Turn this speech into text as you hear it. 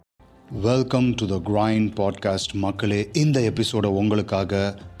Welcome to the grind podcast மக்களே. இந்த எபிசோடை உங்களுக்காக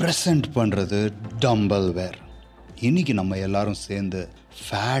ப்ரெசென்ட் பண்ணுறது டம்பல் வேர். இன்றைக்கி நம்ம எல்லாரும் சேர்ந்து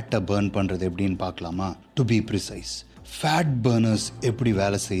ஃபேட்டை பர்ன் பண்ணுறது எப்படின்னு பார்க்கலாமா? To be precise, fat burners எப்படி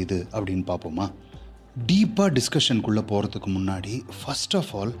வேலை செய்யுது அப்படின்னு பார்ப்போமா? டீப்பாக டிஸ்கஷனுக்குள்ளே போகிறதுக்கு முன்னாடி ஃபர்ஸ்ட்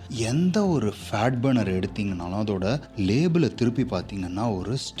ஆஃப் ஆல் எந்த ஒரு ஃபேட் பர்னர் எடுத்தீங்கனாலும் அதோட லேபிளை திருப்பி பார்த்தீங்கன்னா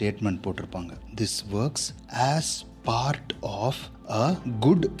ஒரு ஸ்டேட்மெண்ட் போட்டிருப்பாங்க. This works as part of a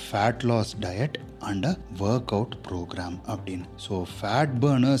good fat loss diet and a workout program அப்படின்னு. ஸோ ஃபேட்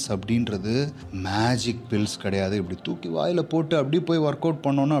பர்னர்ஸ் அப்படின்றது மேஜிக் பில்ஸ் கிடையாது. இப்படி தூக்கி வாயில் போட்டு அப்படியே போய் ஒர்க் அவுட்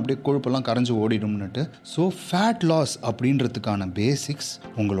பண்ணோன்னா அப்படியே கொழுப்பெல்லாம் கரைஞ்சி ஓடிடும்னுட்டு. ஸோ ஃபேட் லாஸ் அப்படின்றதுக்கான பேசிக்ஸ்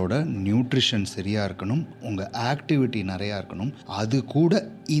உங்களோட நியூட்ரிஷன் சரியாக இருக்கணும், உங்கள் ஆக்டிவிட்டி நிறையா இருக்கணும். அது கூட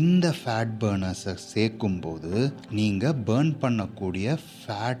இந்த ஃபேட் பர்னர்ஸை சேர்க்கும் போது நீங்கள் பர்ன் பண்ணக்கூடிய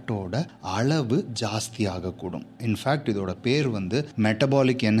ஃபேட்டோட அளவு ஜாஸ்தி ஆகக்கூடும். இன்ஃபேக்ட் இதோட பேர்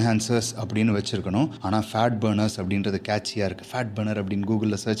மெட்டபாலிக் என்ஹான்சர்ஸ் அப்படின்னு வச்சிருக்கணும். ஆனால் ஃபேட் பர்னர்ஸ் அப்படின்றது கேட்சியாக இருக்குது. ஃபேட் பர்னர் அப்படின்னு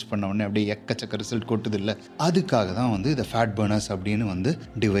கூகுளில் சர்ச் பண்ண உடனே அப்படியே எக்கச்சக்க ரிசல்ட் கொட்டுது இல்லை? அதுக்காக தான் இதை ஃபேட் பர்னர்ஸ் அப்படின்னு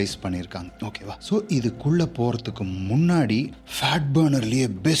டிவைஸ் பண்ணியிருக்காங்க. ஓகேவா? ஸோ இதுக்குள்ளே போகிறதுக்கு முன்னாடி ஃபேட் பர்னர்லேயே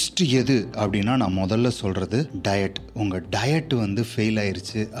பெஸ்ட் எது அப்படின்னா நான் முதல்ல சொல்கிறது டயட். உங்கள் டயட் ஃபெயில்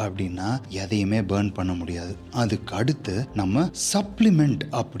ஆயிருச்சு அப்படின்னா எதையுமே பர்ன் பண்ண முடியாது. அதுக்கு அடுத்து நம்ம சப்ளிமெண்ட்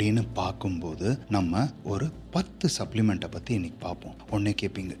அப்படின்னு பார்க்கும்போது நம்ம ஒரு 10 சப்ளிமெண்ட்டை பற்றி இன்னைக்கு பார்ப்போம். ஒன்னே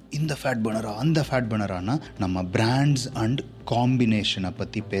கேட்பீங்க, இந்த ஃபேட் பர்னரா அந்த ஃபேட் பர்னரானா? நம்ம பிராண்ட்ஸ் அண்ட் காம்பினேஷனை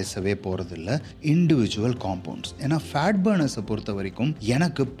பற்றி பேசவே போகிறதில்ல, இண்டிவிஜுவல் காம்பவுண்ட்ஸ். ஏன்னா ஃபேட் பர்னர்ஸை பொறுத்த வரைக்கும்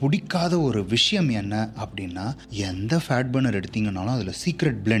எனக்கு பிடிக்காத ஒரு விஷயம் என்ன அப்படின்னா, எந்த ஃபேட் பர்னர் எடுத்தீங்கன்னாலும் அதில்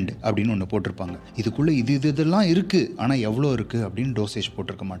சீக்ரெட் பிளெண்ட் அப்படின்னு ஒன்று போட்டிருப்பாங்க. இதுக்குள்ளே இதெல்லாம் இருக்குது, ஆனால் எவ்வளோ இருக்குது அப்படின்னு டோசேஜ்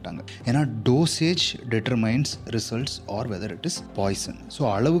போட்டிருக்க மாட்டாங்க. ஏன்னா dosage determines results or whether it is poison. So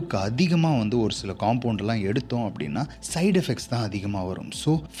அளவுக்கு அதிகமாக ஒரு சில காம்பவுண்டெல்லாம் எடுத்தோம் அப்படின்னா சைடு எஃபெக்ட்ஸ் தான் அதிகமாக வரும்.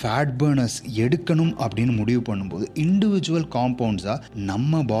 ஸோ ஃபேட் பர்னர்ஸ் எடுக்கணும் அப்படின்னு முடிவு பண்ணும்போது இண்டிவிஜுவல் காம்பவுண்ட்ஸா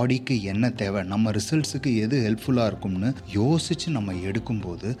நம்ம பாடிக்கு என்ன தேவை, நம்ம ரிசல்ட்ஸுக்கு எது ஹெல்ப்ஃபுல்லாக இருக்கும்னு யோசிச்சு நம்ம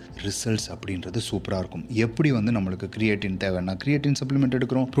எடுக்கும்போது ரிசல்ட்ஸ் அப்படின்றது சூப்பராக இருக்கும். எப்படி நம்மளுக்கு கிரியேட்டின் தேவைன்னா கிரியேட்டின் சப்ளிமெண்ட்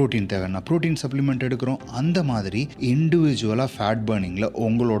எடுக்கிறோம், ப்ரோட்டீன் தேவைன்னா ப்ரோட்டீன் சப்ளிமெண்ட் எடுக்கிறோம். அந்த மாதிரி இண்டிவிஜுவலாக ஃபேட் பர்னிங்கில்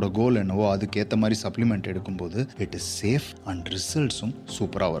உங்களோட கோல் என்னவோ அதுக்கேற்ற மாதிரி சப்ளிமெண்ட் எடுக்கும்போது இட் இஸ் சேஃப் அண்ட் ரிசல்ட்ஸும்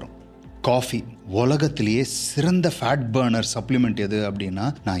சூப்பராக வரும். காஃபி உலகத்திலேயே சிறந்த ஃபேட் பர்னர் சப்ளிமெண்ட் எது அப்படின்னா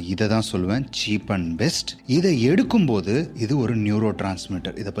நான் இதை தான் சொல்லுவேன், சீப் அண்ட் பெஸ்ட். இதை எடுக்கும்போது இது ஒரு நியூரோ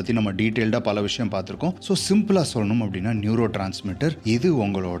டிரான்ஸ்மிட்டர். இதை பற்றி நம்ம டீட்டெயில்டாக பல விஷயம் பார்த்துருக்கோம். ஸோ சிம்பிளாக சொல்லணும் அப்படின்னா நியூரோ டிரான்ஸ்மிட்டர் இது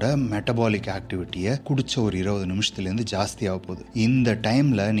உங்களோட மெட்டபாலிக் ஆக்டிவிட்டியை குடிச்ச ஒரு 20 நிமிஷத்துலேருந்து ஜாஸ்தியாக போகுது. இந்த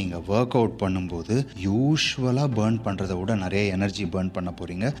டைமில் நீங்கள் ஒர்க் அவுட் பண்ணும்போது யூஸ்வலாக பர்ன் பண்ணுறதை விட நிறைய எனர்ஜி பர்ன் பண்ண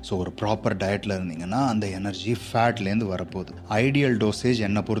போகிறீங்க. ஸோ ஒரு ப்ராப்பர் டயட்டில் இருந்தீங்கன்னா அந்த எனர்ஜி ஃபேட்லேருந்து வரப்போகுது. ஐடியல் டோசேஜ்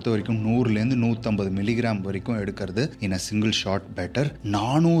என்னை பொறுத்த வரைக்கும் 100லேருந்து 150 மில்லிகிராம் வரைக்கும் எடுக்கிறது in a single shot better.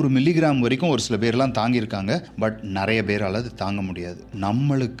 400 milligram வரைக்கும் ஒரு சில பேர்லாம் தாங்கியிருக்காங்க, பட் நிறைய பேரால் அது தாங்க முடியாது.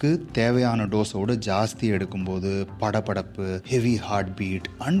 நம்மளுக்கு தேவையான டோஸோட ஜாஸ்தி எடுக்கும்போது படபடப்பு, heavy heart beat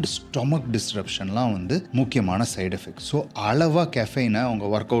and stomach டிஸ்ரப்ஷன்லாம் முக்கியமான சைடு எஃபெக்ட். ஸோ அளவாக கெஃபைனை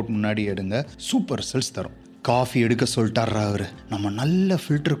உங்கள் ஒர்க் அவுட் முன்னாடி எடுங்க, சூப்பர் ரிசல்ட்ஸ் தரும். காஃபி எடுக்க சொல்லிட்டாரா அவரு? நம்ம நல்ல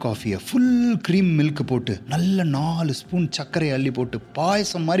ஃபில்டர் காஃபியை ஃபுல் க்ரீம் மில்க் போட்டு நல்ல 4 ஸ்பூன் சர்க்கரை அள்ளி போட்டு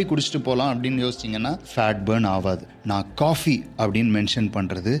பாயசம் மாதிரி குடிச்சிட்டு போகலாம் அப்படின்னு யோசிச்சிங்கன்னா ஃபேட் பர்ன் ஆகாது. நான் காஃபி அப்படின்னு மென்ஷன்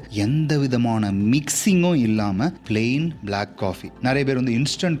பண்ணுறது எந்த விதமான மிக்சிங்கும் இல்லாமல் பிளெயின் பிளாக் காஃபி. நிறைய பேர்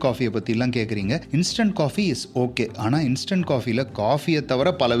இன்ஸ்டன்ட் காஃபியை பற்றிலாம் கேட்குறீங்க. இன்ஸ்டன்ட் காஃபி இஸ் ஓகே, ஆனால் இன்ஸ்டன்ட் காஃபியில் காஃபியை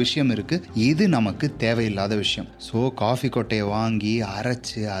தவிர பல விஷயம் இருக்குது. இது நமக்கு தேவையில்லாத விஷயம். ஸோ காஃபி கொட்டையை வாங்கி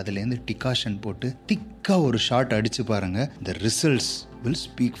அரைச்சி அதுலேருந்து டிகாஷன் போட்டு திக்கா ஒரு ஷாட் அடிச்சு பாருங்க. the results will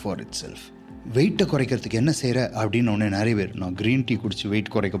speak for itself. வெயிட்டை குறைக்கிறதுக்கு என்ன செய்கிற அப்படின்னு ஒன்று நிறைய பேர் நான் க்ரீன் டீ குடிச்சு வெயிட்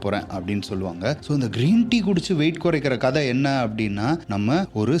குறைக்க போகிறேன் அப்படின்னு சொல்லுவாங்க. ஸோ இந்த க்ரீன் டீ குடிச்சு வெயிட் குறைக்கிற கதை என்ன அப்படின்னா, நம்ம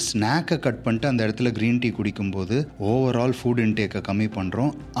ஒரு ஸ்நாக்கை கட் பண்ணிட்டு அந்த இடத்துல க்ரீன் டீ குடிக்கும்போது ஓவரால் ஃபுட் இன்டேக்கை கம்மி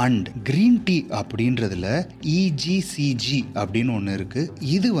பண்ணுறோம். அண்ட் க்ரீன் டீ அப்படின்றதுல இஜிசிஜி அப்படின்னு ஒன்று இருக்குது.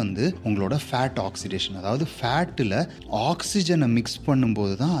 இது உங்களோட ஃபேட் ஆக்சிடேஷன், அதாவது ஃபேட்டில் ஆக்சிஜனை மிக்ஸ்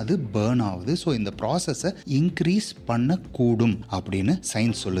பண்ணும்போது தான் அது பேர்ன் ஆகுது. ஸோ இந்த ப்ராசஸை இன்க்ரீஸ் பண்ணக்கூடும் அப்படின்னு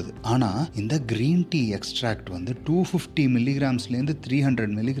சயின்ஸ் சொல்லுது. ஆனால் இந்த கிரீன் டீ எக்ஸ்ட்ராக்ட் 250 மில்லிகிராம்ஸ்லேருந்து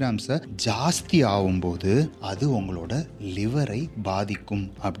 300 மில்லிகிராம்ஸை ஜாஸ்தி ஆகும்போது அது உங்களோட லிவரை பாதிக்கும்.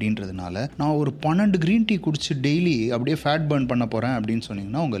 அப்படின்றதுனால நான் ஒரு 12 கிரீன் டீ குடிச்சு டெய்லி அப்படியே ஃபேட் பர்ன் பண்ண போகிறேன் அப்படின்னு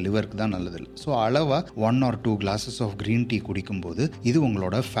சொன்னீங்கன்னா உங்கள் லிவருக்கு தான் நல்லது. ஸோ அளவாக 1 or 2 glasses of green tea குடிக்கும்போது இது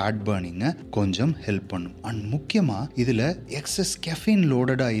உங்களோட ஃபேட் பர்னிங்கை கொஞ்சம் ஹெல்ப் பண்ணும். அண்ட் முக்கியமாக இதில் எக்ஸஸ் கெஃபைன்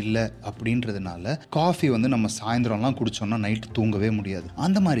லோடடாக இல்லை அப்படின்றதுனால காஃபி நம்ம சாயந்தரம்லாம் குடிச்சோம்னா நைட் தூங்கவே முடியாது.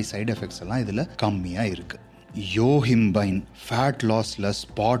 அந்த மாதிரி சைடு எஃபெக்ட்ஸ் எல்லாம் இதுல கம்மியா இருக்கு. யோஹிம்பைன் ஃபேட் லாஸ்ல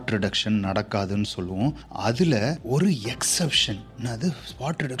ஸ்பாட் ரிடக்ஷன் நடக்காதுன்னு சொல்லுவோம். அதுல ஒரு எக்ஸப்ஷன், அது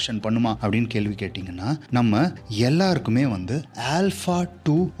ஸ்பாட் ரிடக்ஷன் பண்ணுமா அப்படின்னு கேள்வி கேட்டீங்கன்னா, நம்ம எல்லாருக்குமே ஆல்பா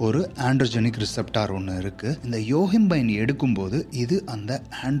 2 ஒரு ஆண்ட்ரோஜெனிக் ரிசெப்டார் ஒன்று இருக்கு. இந்த யோஹிம்பைன் எடுக்கும்போது இது அந்த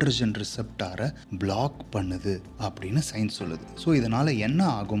ஆண்ட்ரோஜன் ரிசெப்டாரை பிளாக் பண்ணுது அப்படின்னு சயின்ஸ் சொல்லுது. ஸோ இதனால என்ன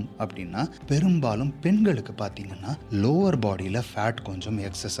ஆகும் அப்படின்னா, பெரும்பாலும் பெண்களுக்கு பார்த்தீங்கன்னா லோவர் பாடியில் ஃபேட் கொஞ்சம்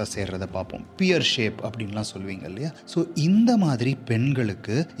எக்ஸஸாக சேர்றதை பார்ப்போம். பியர் ஷேப் அப்படின்லாம் சொல்லுவீங்க இல்லையா? ஸோ இந்த மாதிரி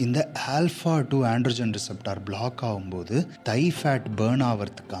பெண்களுக்கு இந்த ஆல்பா 2 ஆண்ட்ரோஜன் ரிசெப்டார் பிளாக் ஆகும்போது தை ஃபேட் பர்ன்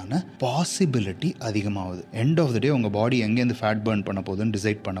ஆகிறதுக்கான பாசிபிலிட்டி அதிகமாகுது. எண்ட் ஆஃப் த டே உங்கள் பாடி எங்கேருந்து ஃபேட் பர்ன் பண்ண போகுதுன்னு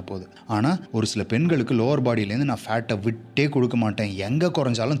டிசைட் பண்ண போகுது. ஆனால் ஒரு சில பெண்களுக்கு லோவர் பாடியிலேருந்து நான் ஃபேட்டை விட்டே கொடுக்க மாட்டேன், எங்கே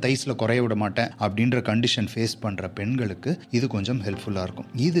குறைஞ்சாலும் தைஸில் குறைய விட மாட்டேன் அப்படின்ற கண்டிஷன் ஃபேஸ் பண்ணுற பெண்களுக்கு இது கொஞ்சம் ஹெல்ப்ஃபுல்லாக இருக்கும்.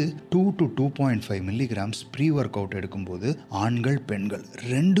 இது 2 to 2.5 milligrams pre work out எடுக்கும்போது ஆண்கள் பெண்கள்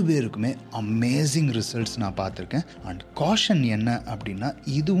 2 பேருக்குமே அமேசிங் ரிசல்ட்ஸ் நான் பார்த்துருக்கேன். அண்ட் காஷன் என்ன அப்படின்னா,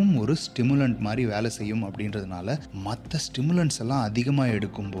 இதுவும் ஒரு ஸ்டிமுலண்ட் மாதிரி வேலை செய்யும் அப்படின்றதுனால மற்ற ஸ்டிமுலண்ட்ஸ் எல்லாம் அதிகமாக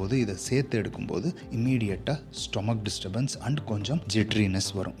எடுக்கும்போது, இதை சேர்த்து எடுக்கும்போது இம்மீடியட்டாக ஸ்டொமக் டிஸ்டர்பன்ஸ் அண்ட் கொஞ்சம்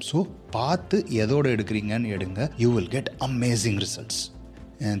ஜெட்ரினஸ் வரும். ஸோ பார்த்து எதோடு எடுக்கிறீங்கன்னு எடுங்க, you will get amazing results.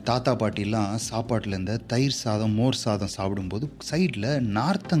 என் தாத்தா பாட்டிலாம் சாப்பாட்டில் இந்த தயிர் சாதம் மோர் சாதம் சாப்பிடும்போது சைடில்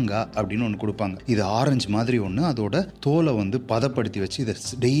நார்த்தங்காய் அப்படின்னு ஒன்று கொடுப்பாங்க. இது ஆரஞ்சு மாதிரி ஒன்று, அதோட தோலை பதப்படுத்தி வச்சு இதை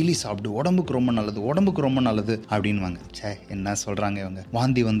டெய்லி சாப்பிடு, உடம்புக்கு ரொம்ப நல்லது, உடம்புக்கு ரொம்ப நல்லது அப்படின்வாங்க. என்ன சொல்கிறாங்க இவங்க,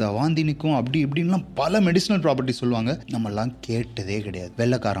 வாந்தி வாந்தி நிற்கும் அப்படி இப்படின்லாம் பல மெடிசினல் ப்ராப்பர்ட்டி சொல்லுவாங்க. நம்மெல்லாம் கேட்டதே கிடையாது.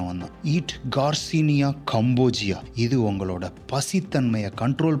 வெள்ளைக்காரன் வந்தான். ஈட் கார்சினியா கம்போஜியா, இது உங்களோட பசித்தன்மையை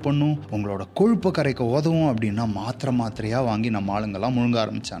கண்ட்ரோல் பண்ணும், உங்களோட கொழுப்பை கரைக்க உதவும் அப்படின்னா மாத்திரையாக வாங்கி நம்ம ஆளுங்கெல்லாம் முழுங்க ஆரம்பிச்சாங்க.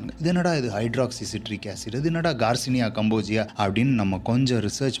 இது என்னடா இது ஹைட்ராக்சி சிட்ரிக் ஆசிட், இது என்னடா கார்சினியா கம்போஜியா அப்படின்னு நம்ம கொஞ்சம்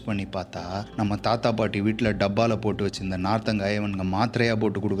ரிசர்ச் பண்ணி பார்த்தா, நம்ம தாத்தா பாட்டி வீட்டில் டப்பால போட்டு வச்சிருந்த நார்த்தங்காயை இவங்க மாத்திரையா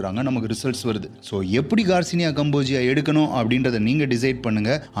போட்டு கொடுக்குறாங்க, நமக்கு ரிசல்ட்ஸ் வருது. ஸோ எப்படி கார்சினியா கம்போஜியா எடுக்கணும் அப்படின்றத நீங்க டிசைட்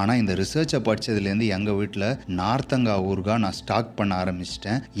பண்ணுங்க. ஆனா இந்த ரிசர்ச்சை படிச்சதுலேருந்து எங்க வீட்டில் நார்த்தங்காய் ஊறுகாய் நான் ஸ்டாக் பண்ண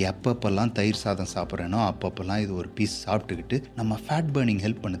ஆரம்பிச்சிட்டேன். எப்பப்பெல்லாம் தயிர் சாதம் சாப்பிட்றேனோ அப்பப்பெல்லாம் இது ஒரு பீஸ் சாப்பிட்டுக்கிட்டு நம்ம ஃபேட் பர்னிங்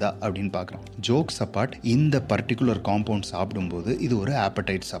ஹெல்ப் பண்ணுதா அப்படின்னு பார்க்குறோம். ஜோக்ஸ் அப்பார்ட், இந்த பர்டிகுலர் காம்பவுண்ட் சாப்பிடும்போது இது ஒரு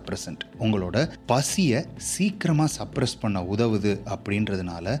appetite suppressant, உங்களோட பசியை சீக்கிரமா சப்ரஸ் பண்ண உதவுது.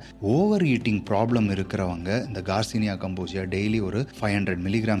 அப்படின்றதுனால ஓவர் ஈட்டிங் ப்ராப்ளம் இருக்கிறவங்க இந்த கார்சினியா கம்போஜியா டெய்லி ஒரு 500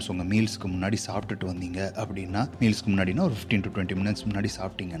 மில்லிகிராம்ஸ் உங்க மீல்ஸ்க்கு முன்னாடி சாப்பிட்டுட்டு வந்தீங்க அப்படின்னா, மீல்ஸ்க்கு முன்னாடினா ஒரு 15 to 20 மினிட்ஸ் முன்னாடி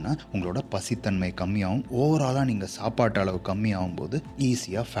சாப்பிட்டீங்கன்னா உங்களோட பசித்தன்மை கம்மியாகும். ஓவராலா நீங்க சாப்பாட்டு அளவு கம்மியாகும் போது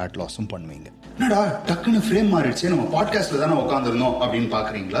ஈஸியா ஃபேட் லாஸும் பண்ணுவீங்க. என்னடா டக்குன்னு ஃப்ரேம் மாறிடுச்சு, நம்ம பாட்காஸ்ட்ல தானே உட்காந்துருந்தோம் அப்படின்னு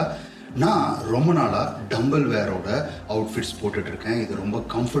பாக்குறீங்களா? நான் ரொம்ப நாளாக டம்பல் வேரோட அவுட்ஃபிட்ஸ் போட்டுட்ருக்கேன். இது ரொம்ப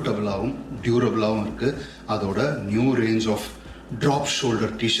கம்ஃபர்டபுளாகவும் டியூரபிளாகவும் இருக்குது. அதோட new range of drop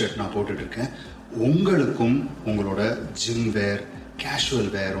shoulder T shirt நான் போட்டுட்ருக்கேன். உங்களுக்கும் உங்களோட ஜிம் வேர், கேஷுவல்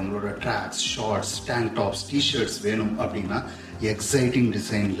வேர், உங்களோட tracks, shorts, tank tops, T-shirts வேணும் அப்படின்னா எக்ஸைட்டிங்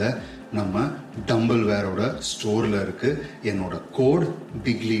டிசைனில் நம்ம டம்பல் வேரோட ஸ்டோரில் இருக்குது. என்னோட கோட்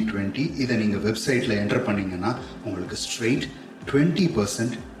Biglee 20, இதை நீங்கள் வெப்சைட்டில் என்டர் பண்ணிங்கன்னா உங்களுக்கு ஸ்ட்ரெயிட்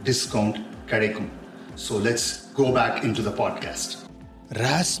 20% டிஸ்கவுண்ட் கிடைக்கும். So let's go back into the podcast.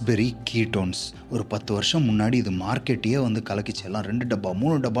 Raspberry ketones ஒரு 10 வருஷம் முன்னாடி இது மார்க்கெட்டையே கலக்கிச்சு. எல்லாம் 2 டப்பா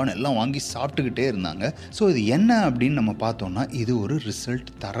 3 டப்பான்னு எல்லாம் வாங்கி சாப்பிட்டுக்கிட்டே இருந்தாங்க. ஸோ இது என்ன அப்படின்னு நம்ம பார்த்தோம்னா, இது ஒரு ரிசல்ட்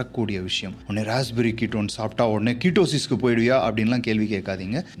தரக்கூடிய விஷயம். உடனே ராஸ்பெரி கீட்டோன் சாப்பிட்டா உடனே கீட்டோசிஸ்க்கு போயிடுவியா அப்படின்லாம் கேள்வி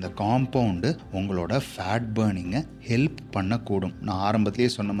கேட்காதீங்க. இந்த காம்பவுண்டு உங்களோட ஃபேட் பர்னிங்கை ஹெல்ப் பண்ணக்கூடும். நான்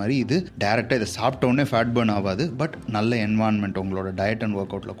ஆரம்பத்திலேயே சொன்ன மாதிரி இது டைரெக்டாக இதை சாப்பிட்ட உடனே ஃபேட் பர்ன் ஆகாது. பட் நல்ல என்வான்மெண்ட் உங்களோட டயட் அண்ட்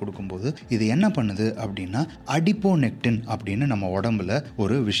ஒர்க் அவுட்டில் கொடுக்கும்போது இது என்ன பண்ணுது அப்படின்னா, அடிப்போனெக்டின் அப்படின்னு நம்ம உடம்புல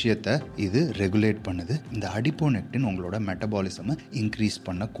ஒரு விஷயத்தை இது ரெகுலேட் பண்ணுது. இந்த அடிப்போனெக்டின் உங்களோட மெட்டபாலிசமை இன்க்ரீஸ்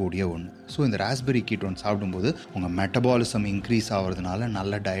பண்ணக்கூடிய ஒன்று. ஸோ இந்த ராஸ்பெரி கீட்டோன் சாப்பிடும்போது உங்கள் மெட்டபாலிசம் இன்க்ரீஸ் ஆகிறதுனால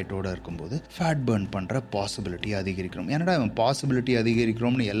நல்ல டயட்டோடு இருக்கும்போது ஃபேட் பர்ன் பண்ணுற பாசிபிலிட்டி அதிகரிக்கிறோம். ஏன்னா அவன் பாசிபிலிட்டி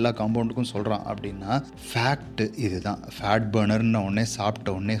அதிகரிக்கிறோம்னு எல்லா காம்பவுண்டுக்கும் சொல்கிறான் அப்படின்னா, ஃபேக்ட் இதுதான். ஃபேட் பர்னர்னு உடனே சாப்பிட்ட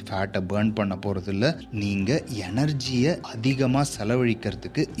உடனே ஃபேட்டை பர்ன் பண்ண போகிறது இல்லை. நீங்கள் எனர்ஜியை அதிகமாக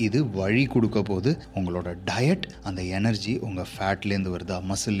செலவழிக்கிறதுக்கு இது வழி கொடுக்க போது. உங்களோட டயட் அந்த எனர்ஜி உங்கள் ஃபேட்லேருந்து வருதா,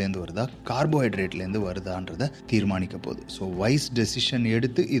 மசில்லேருந்து வருதா, கார்போஹைட்ரேட்லேருந்து வருதான்றதை தீர்மானிக்க போகுது. ஸோ வைஸ் டெசிஷன்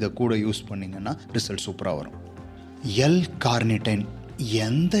எடுத்து இதை கூட யூஸ் பண்ணிங்கன்னா ரிசல்ட் சூப்பராக வரும். எல் கார்னிடைன்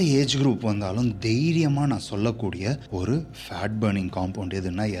எந்த ஏஜ் குரூப் வந்தாலும் தைரியமாக நான் சொல்லக்கூடிய ஒரு ஃபேட் பர்னிங் காம்பவுண்ட்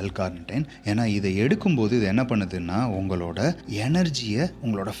எதுன்னா எல் கார்னிடைன். ஏன்னா இதை எடுக்கும்போது இது என்ன பண்ணுதுன்னா, உங்களோட எனர்ஜியை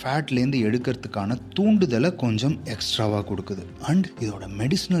உங்களோட ஃபேட்லேருந்து எடுக்கிறதுக்கான தூண்டுதலை கொஞ்சம் எக்ஸ்ட்ராவாக கொடுக்குது. அண்ட் இதோட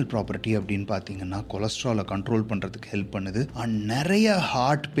மெடிசினல் ப்ராப்பர்ட்டி அப்படின்னு பார்த்தீங்கன்னா, கொலஸ்ட்ராலை கண்ட்ரோல் பண்ணுறதுக்கு ஹெல்ப் பண்ணுது. அண்ட் நிறைய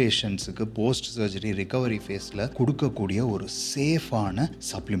ஹார்ட் பேஷண்ட்ஸுக்கு போஸ்ட் சர்ஜரி ரிகவரி ஃபேஸில் கொடுக்கக்கூடிய ஒரு சேஃபான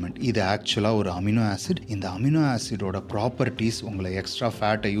சப்ளிமெண்ட். இது ஆக்சுவலாக ஒரு அமினோ ஆசிட். இந்த அமினோ ஆசிடோட ப்ராப்பர்ட்டிஸ் உங்களை எக்ஸ்ட்ரா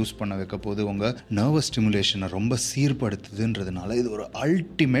ஃபேட்டை யூஸ் பண்ண வைக்க போது, உங்கள் நர்வஸ் ஸ்டிமுலேஷனை ரொம்ப சீர்படுத்துதுன்றதுனால இது ஒரு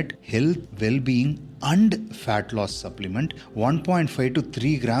ultimate health wellbeing and fat loss supplement. 1.5 to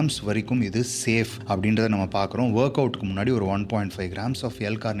 3 grams வரைக்கும் இது சேஃப் அப்படின்றத நம்ம பார்க்குறோம். ஒர்க் அவுட்டுக்கு முன்னாடி ஒரு 1.5 grams ஆஃப்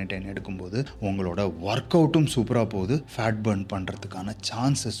L-carnitine எடுக்கும்போது உங்களோட ஒர்க் அவுட்டும் சூப்பராக போகுது, ஃபேட் பர்ன் பண்ணுறதுக்கான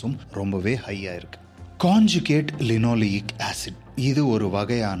சான்சஸும் ரொம்பவே ஹையாக இருக்குது. கான்ஜுகேட் லினோலிக் ஆசிட் இது ஒரு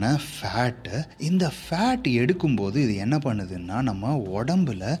வகையான ஃபேட்டு. இந்த ஃபேட் எடுக்கும்போது இது என்ன பண்ணுதுன்னா, நம்ம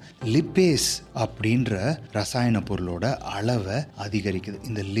உடம்புல லிப்பேஸ் அப்படின்ற ரசாயன பொருளோட அளவை அதிகரிக்குது.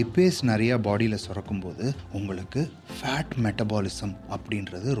 இந்த லிப்பேஸ் நிறைய பாடியில் சுரக்கும் போது உங்களுக்கு ஃபேட் மெட்டபாலிசம்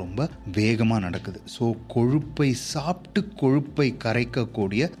அப்படின்றது ரொம்ப வேகமாக நடக்குது. ஸோ கொழுப்பை சாப்பிட்டு கொழுப்பை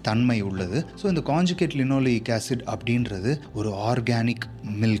கரைக்கக்கூடிய தன்மை உள்ளது. ஸோ இந்த கான்ஜுகேட் லினோலிக் ஆசிட் அப்படின்றது ஒரு ஆர்கானிக்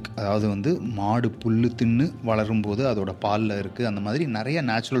மில்க், அதாவது மாடு புல்லு தின்னு வளரும் போது அதோட பாலில் இருக்குது. அந்த மாதிரி நிறைய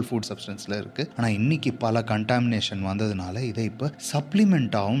நேச்சுரல் ஃபுட் சப்ஸ்டன்ஸில் இருக்குது. ஆனால் இன்னைக்கு பல கண்டாமினேஷன் வந்ததுனால இதை இப்போ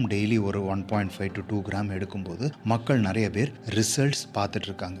சப்ளிமெண்ட்டாகவும் டெய்லி ஒரு 1.5 to 2 gram எடுக்கும்போது மக்கள் நிறைய பேர் ரிசல்ட்ஸ் பார்த்துட்டு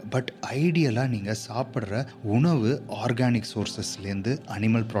இருக்காங்க. பட் ஐடியலாக நீங்கள் சாப்பிட்ற உணவு ஆர்கானிக் சோர்சஸ்லேருந்து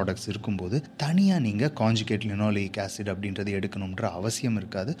அனிமல் ப்ராடக்ட்ஸ் இருக்கும்போது தனியாக நீங்கள் கான்ஜுகேட் லினோலிக் ஆசிட் அப்படின்றது எடுக்கணுன்ற அவசியம்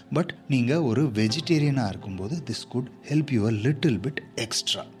இருக்காது. பட் நீங்கள் ஒரு வெஜிடேரியனாக இருக்கும்போது this could help you a little bit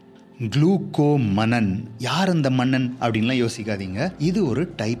extra. குளூகோமனன், யார் அந்த மன்னன் அப்படின்லாம் யோசிக்காதீங்க. இது ஒரு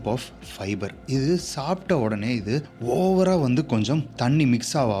டைப் ஆஃப் ஃபைபர். இது சாப்பிட்ட உடனே இது ஓவராக கொஞ்சம் தண்ணி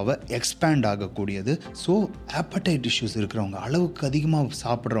மிக்ஸ் ஆக எக்ஸ்பேண்ட் ஆகக்கூடியது. ஸோ ஆப்படைட் இஷ்யூஸ் இருக்கிறவங்க, அளவுக்கு அதிகமாக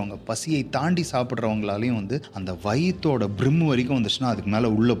சாப்பிட்றவங்க, பசியை தாண்டி சாப்பிட்றவங்களாலையும் அந்த வயிற்றோட பிரிம் வரைக்கும் வந்துச்சுன்னா அதுக்கு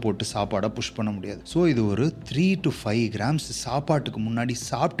மேலே உள்ளே போட்டு சாப்பாடை புஷ் பண்ண முடியாது. ஸோ இது ஒரு 3 to 5 grams சாப்பாட்டுக்கு முன்னாடி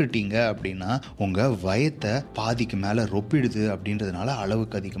சாப்பிட்டுட்டீங்க அப்படின்னா உங்கள் வயத்தை பாதிக்கு மேலே ரொப்பிடுது. அப்படின்றதுனால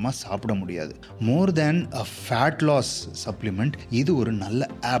அளவுக்கு அதிகமாக சாப்பிட முடியாது. மோர் than a fat loss supplement, இது ஒரு நல்ல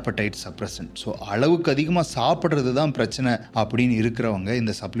ஆப்படைட் சப்ரசன்ட். ஸோ அளவுக்கு அதிகமாக சாப்பிட்றது தான் பிரச்சனை அப்படின்னு இருக்கிறவங்க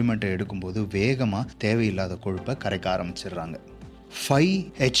இந்த சப்ளிமெண்ட்டை எடுக்கும்போது வேகமாக தேவையில்லாத கொழுப்பை கரைக்க ஆரம்பிச்சிடுறாங்க.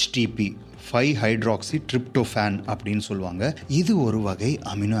 5-HTP 5-ஹைட்ராக்சிட்ரிப்டோஃபான் அப்படின்னு சொல்லுவாங்க. இது ஒரு வகை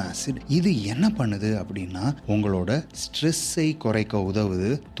அமினோ ஆசிட். இது என்ன பண்ணுது அப்படின்னா உங்களோட ஸ்ட்ரெஸ்ஸை குறைக்க உதவுது.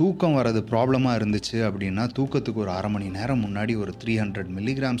 தூக்கம் வர்றது ப்ராப்ளமாக இருந்துச்சு அப்படின்னா தூக்கத்துக்கு ஒரு 1/2 மணி நேரம் முன்னாடி ஒரு 300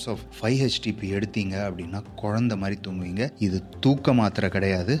 milligrams ஆஃப் 5-HTP எடுத்தீங்க அப்படின்னா குழந்தை மாதிரி தூங்குவீங்க. இது தூக்க மாத்திரை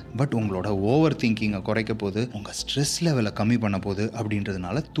கிடையாது, பட் உங்களோட ஓவர் திங்கிங்கை குறைக்க போது, உங்கள் ஸ்ட்ரெஸ் லெவலை கம்மி பண்ண போது.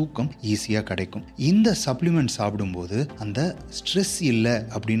 அப்படின்றதுனால தூக்கம் ஈஸியாக கிடைக்கும். இந்த சப்ளிமெண்ட் சாப்பிடும்போது அந்த ஸ்ட்ரெஸ் இல்லை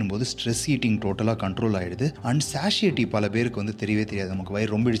அப்படின்னும் போது ஸ்ட்ரெஸ் ஈட்டிங் டோட்டலாக கண்ட்ரோல் ஆகிடுது. அண்ட் சாஷியட்டி பல பேருக்கு தெரியவே தெரியாது. நமக்கு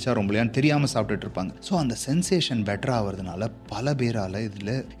வயிறு ரொம்பிடுச்சா ரொம்பலையான்னு தெரியாமல் சாப்பிட்டுட்டு இருப்பாங்க. ஸோ அந்த சென்சேஷன் பெட்டர் ஆகிறதுனால பல பேரால்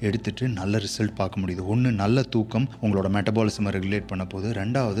இதில் எடுத்துட்டு நல்ல ரிசல்ட் பார்க்க முடியுது. ஒன்று, நல்ல தூக்கம் உங்களோட மெட்டபாலிசமை ரெகுலேட் பண்ண போது.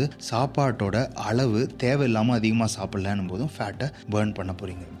 ரெண்டாவது, சாப்பாட்டோட அளவு தேவையில்லாமல் அதிகமாக சாப்பிடலன்னும் போதும் ஃபேட்டை பர்ன் பண்ண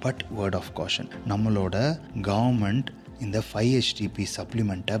போகிறீங்க. பட் வேர்ட் ஆஃப் காஷன், நம்மளோட கவர்மெண்ட் இந்த 5-HTP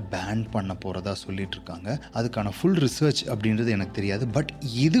சப்ளிமெண்ட்டை பேன் பண்ண போகிறதா சொல்லிட்டு இருக்காங்க. அதுக்கான ஃபுல் ரிசர்ச் அப்படின்றது எனக்கு தெரியாது. பட்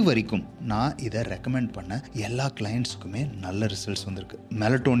இது வரைக்கும் நான் இதை ரெக்கமெண்ட் பண்ண எல்லா கிளைண்ட்ஸுக்குமே நல்ல ரிசல்ட்ஸ் வந்திருக்கு.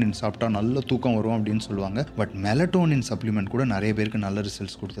 மெலட்டோனின் சாப்பிட்டா நல்ல தூக்கம் வரும் அப்படின்னு சொல்லுவாங்க. பட் மெலட்டோனின் சப்ளிமெண்ட் கூட நிறைய பேருக்கு நல்ல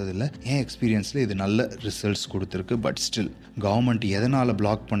ரிசல்ட்ஸ் கொடுத்ததில்லை. என் எக்ஸ்பீரியன்ஸில் இது நல்ல ரிசல்ட்ஸ் கொடுத்துருக்கு. பட் ஸ்டில் கவர்மெண்ட் எதனால்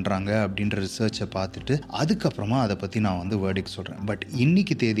பிளாக் பண்ணுறாங்க அப்படின்ற ரிசர்ச்சை பார்த்துட்டு அதுக்கப்புறமா அதை பற்றி நான் வேர்டிக் சொல்கிறேன். பட்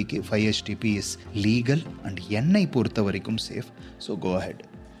இன்னைக்கு தேதிக்கு 5-HTP இஸ் லீகல் அண்ட் என்னை பொறுத்தவரை வரைக்கும் சேஃப். So go ahead.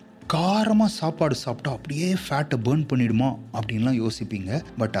 காரமாக சாப்பாடு சாப்பிட்டா அப்படியே ஃபேட்டை பர்ன் பண்ணிடுமா அப்படின்லாம் யோசிப்பீங்க.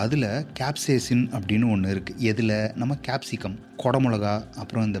 பட் அதில் கேப்சேசின் அப்படின்னு ஒன்று இருக்குது. எதில்? நம்ம கேப்சிகம், கொடமிளகா,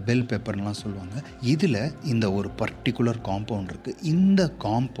 அப்புறம் இந்த பெல் பெப்பர்லாம் சொல்லுவாங்க. இதில் இந்த ஒரு பர்டிகுலர் காம்பவுண்ட் இருக்குது. இந்த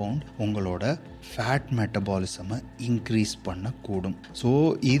காம்பவுண்ட் உங்களோட ஃபேட் மெட்டபாலிசமை இன்க்ரீஸ் பண்ணக்கூடும். ஸோ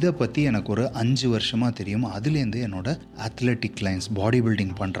இதை பற்றி எனக்கு ஒரு 5 வருஷமாக தெரியும். அதுலேருந்து என்னோட அத்லெட்டிக் கிளைண்ட்ஸ், பாடி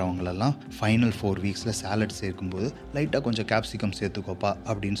பில்டிங் பண்ணுறவங்களெல்லாம் ஃபைனல் 4 வீக்ஸில் சாலட் சேர்க்கும்போது லைட்டாக கொஞ்சம் கேப்சிகம் சேர்த்துக்கோப்பா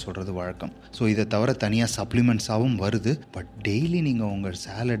அப்படின்னு சொல்கிறது வழக்கம். ஸோ இதை தவிர தனியாக சப்ளிமெண்ட்ஸாகவும் வருது. பட் டெய்லி நீங்கள் உங்கள்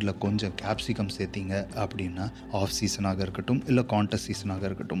சாலடில் கொஞ்சம் கேப்சிகம் சேர்த்தீங்க அப்படின்னா ஆஃப் சீசனாக இருக்கட்டும் இல்லை கான்டெஸ்ட் சீசனாக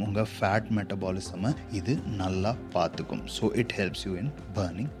இருக்கட்டும் உங்கள் ஃபேட் மெட்டபாலிசமை இது நல்லா பார்த்துக்கும். So it helps you in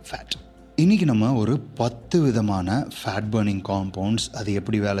burning fat. இன்றைக்கி நம்ம ஒரு 10 விதமான ஃபேட் பர்னிங் காம்பவுண்ட்ஸ், அது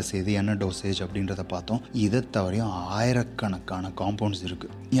எப்படி வேலை செய்யுது, என்ன டோசேஜ் அப்படின்றத பார்த்தோம். இதை தவிரையும் ஆயிரக்கணக்கான காம்பவுண்ட்ஸ்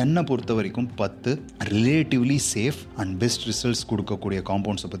இருக்குது. என்னை பொறுத்த வரைக்கும் 10 relatively safe and best results கொடுக்கக்கூடிய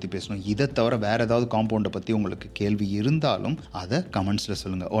காம்பவுண்ட்ஸை பற்றி பேசணும். இதை தவிர வேறு ஏதாவது காம்பவுண்டை பற்றி உங்களுக்கு கேள்வி இருந்தாலும் அதை கமெண்ட்ஸில்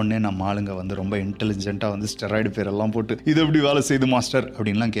சொல்லுங்கள். உடனே நம்ம ஆளுங்க ரொம்ப இன்டெலிஜென்ட்டாக ஸ்டெராய்டு பேரெல்லாம் போட்டு இது எப்படி வேலை செய்யுது மாஸ்டர்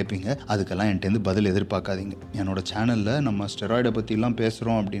அப்படின்லாம் கேட்பீங்க. அதுக்கெல்லாம் என்கிட்ட பதில் எதிர்பார்க்காதீங்க. என்னோட சேனலில் நம்ம ஸ்டெராய்டை பற்றிலாம்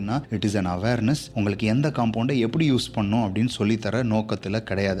பேசுகிறோம் அப்படின்னா இட் இஸ் an அவேர்னஸ் உங்களுக்கு எந்த காம்பவுண்டை எப்படி யூஸ் பண்ணணும் அப்படின்னு சொல்லித்தர நோக்கத்தில்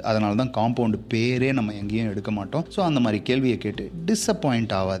கிடையாது. அதனால தான் காம்பவுண்டு பேரே நம்ம எங்கேயும் எடுக்க மாட்டோம். ஸோ அந்த மாதிரி கேள்வியை கேட்டு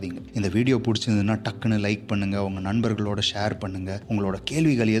டிசப்பாயிண்ட் ஆகாதீங்க. இந்த வீடியோ பிடிச்சிருந்ததுன்னா டக்குன்னு லைக் பண்ணுங்கள், உங்கள் நண்பர்களோட ஷேர் பண்ணுங்கள். உங்களோட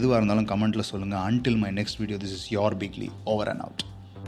கேள்விகள் எதுவாக இருந்தாலும் கமெண்ட்டில் சொல்லுங்கள். Until my next video, this is your Biglee. Over and out.